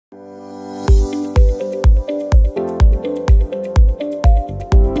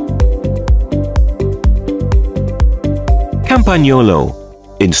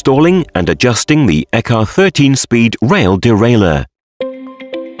Campagnolo, installing and adjusting the EKAR 13-speed rail derailleur.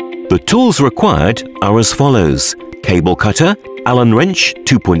 The tools required are as follows: cable cutter, Allen wrench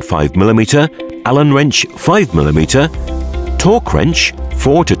 2.5mm, Allen wrench 5mm, torque wrench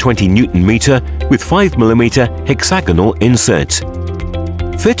 4 to 20 Nm with 5mm hexagonal insert.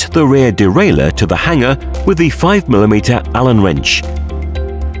 Fit the rear derailleur to the hanger with the 5mm Allen wrench.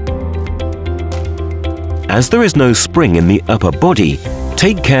 As there is no spring in the upper body,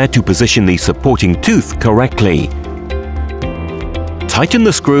 take care to position the supporting tooth correctly. Tighten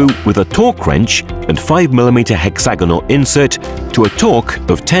the screw with a torque wrench and 5mm hexagonal insert to a torque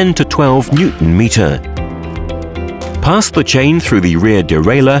of 10 to 12 Nm. Pass the chain through the rear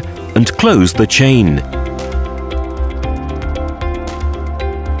derailleur and close the chain.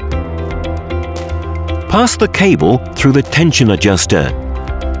 Pass the cable through the tension adjuster.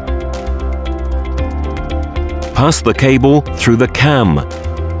 Pass the cable through the cam.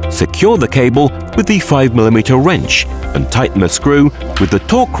 Secure the cable with the 5mm wrench and tighten the screw with the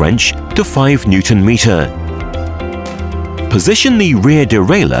torque wrench to 5 Nm. Position the rear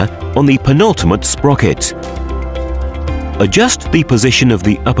derailleur on the penultimate sprocket. Adjust the position of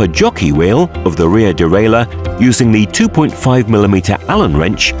the upper jockey wheel of the rear derailleur using the 2.5mm Allen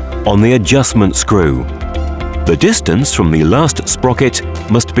wrench on the adjustment screw. The distance from the last sprocket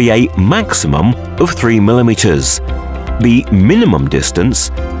must be a maximum of 3 mm. The minimum distance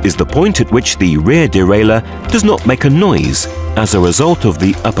is the point at which the rear derailleur does not make a noise as a result of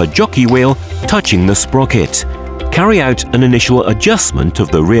the upper jockey wheel touching the sprocket. Carry out an initial adjustment of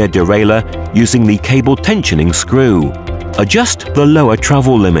the rear derailleur using the cable tensioning screw. Adjust the lower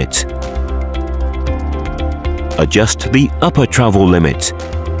travel limit. Adjust the upper travel limit.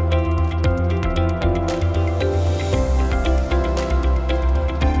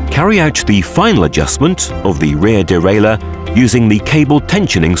 Carry out the final adjustment of the rear derailleur using the cable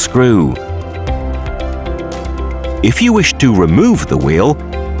tensioning screw. If you wish to remove the wheel,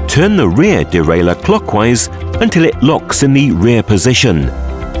 turn the rear derailleur clockwise until it locks in the rear position.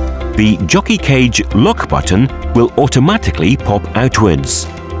 The jockey cage lock button will automatically pop outwards.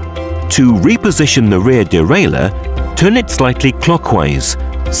 To reposition the rear derailleur, turn it slightly clockwise,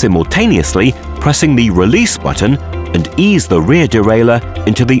 simultaneously pressing the release button and ease the rear derailleur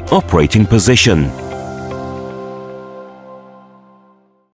into the operating position.